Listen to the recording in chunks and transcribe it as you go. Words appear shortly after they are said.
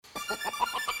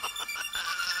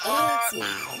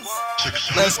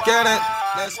Let's get it.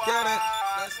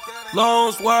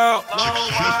 Loans World.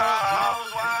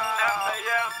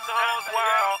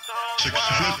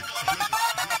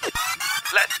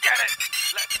 Let's get it.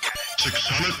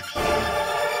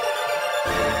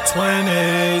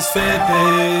 20s,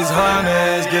 50s,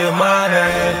 100s, get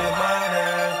money.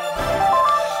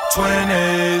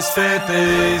 20s,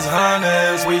 50s,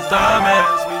 100s, we thumbin'.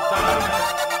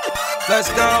 Let's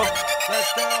go.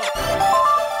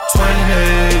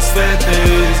 20s,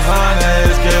 50s,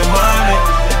 100s, get money.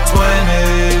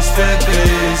 20s,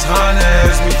 50s,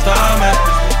 100s, we thumbin'.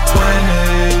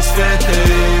 20s,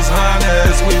 50s,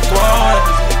 100s, we throwin'.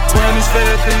 20s,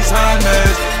 50s,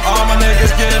 100s, all my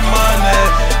niggas get money.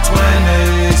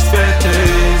 20s,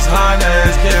 50s,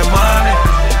 100s, get money.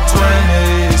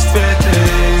 20s,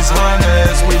 50s,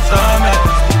 100s, we thumbin'.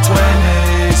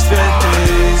 20s,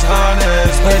 50s,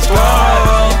 100s, we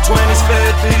throwin'. 20s,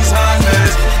 50s,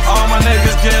 100s, all my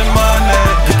niggas get money.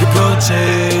 Gucci,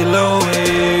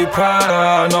 Louis,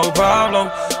 Prada, no problem.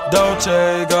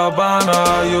 Dolce,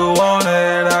 Gabbana, you want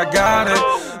it, I got it.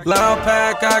 Loud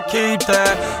pack, I keep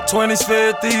that. 20s,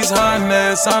 50s,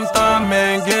 100s, I'm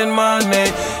thumbing, getting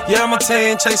money. Yeah, my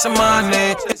team chasing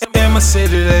money. In my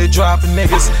city, they dropping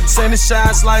niggas, sending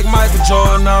shots like Michael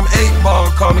Jordan. I'm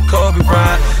 8-ball, call me Kobe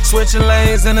Bryant. Switching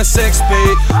lanes in a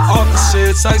 6-speed. Off the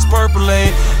shit, size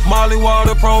purpling. Molly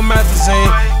water,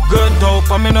 promethazine. Good dope,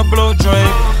 I'm in a blue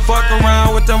dream. Fuck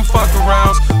around with them fuck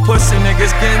arounds. Pussy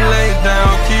niggas getting laid down.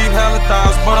 Keep hella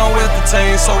thoughts, but I'm with the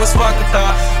team, so it's fuck a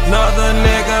thought. Another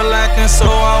nigga lacking, so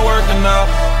I working out.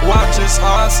 Watch his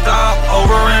heart stop,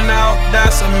 over and out.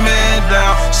 That's a man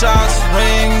down. Shots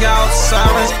ring out,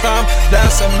 sirens come.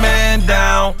 That's a man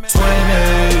down.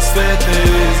 20s,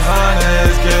 50s,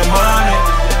 100s, get money.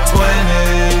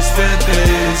 20s,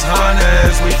 50s,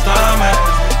 100s, we thumbin'.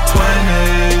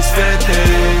 20s,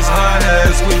 50s,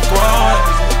 100s, we throwin'.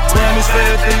 20s,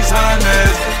 50s,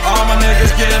 100s, all my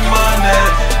niggas get money.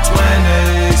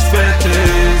 20s,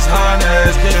 50s,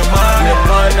 100s, get money.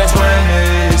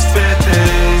 20s,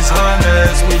 50s,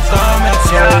 100s, we thumbin'.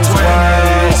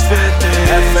 20s,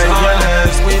 50s,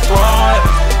 100s, we throwin'.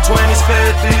 20s,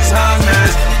 50s,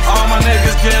 100s, all my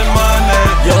niggas get money.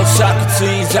 Young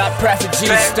Socrates, I profit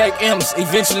G's, stack M's,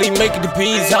 eventually make it the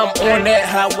B's. I'm on that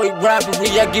highway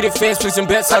robbery, I get it fast, placing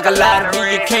bets like a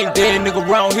lottery. You can't dare nigga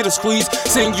round, hit a squeeze,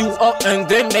 send you up and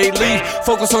then they leave.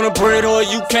 Focus on the bread or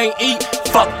you can't eat.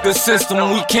 Fuck the system,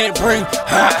 we can't bring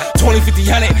 20, 50,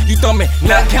 100, you thumbin'.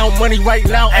 Not count money right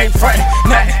now, ain't frontin'.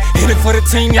 Nothing, hit it for the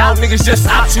team, y'all niggas just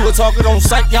opt. You a talking on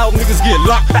sight, y'all niggas get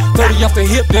locked. 30 off the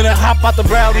hip, then I hop out the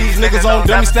brow. These niggas on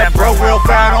dummy step, bro, real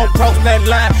proud. Don't cross that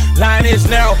line, line is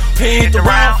narrow, pin the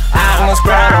round. I wanna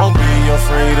spread, don't be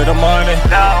afraid of the money.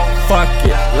 Fuck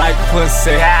it, like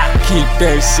pussy. Keep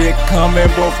that shit coming,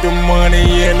 both the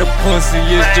money and the pussy.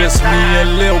 It's just me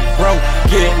and Lil Bro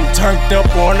getting turned up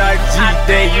on IG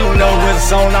day. You know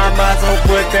what's on our minds, so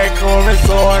put that chorus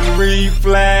on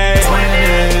replay.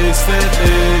 20s,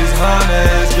 50s,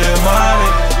 100s, get money.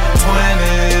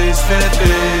 20s,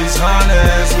 50s,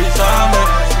 100s, we thumbin'.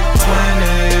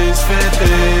 20s,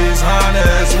 50s,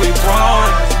 100s, we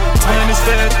throwin'. 20s,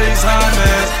 50s,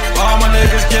 100s, all my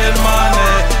niggas get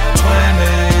money.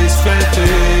 20s,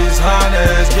 50s,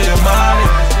 100s, get money.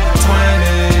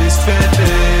 20s,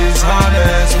 50s,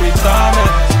 100s, we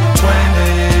thumbin'.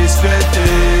 20s,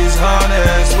 50s,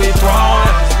 100s, we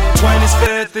throwin'. 20s,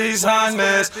 50s,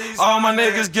 100s, all my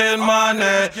niggas get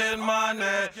money.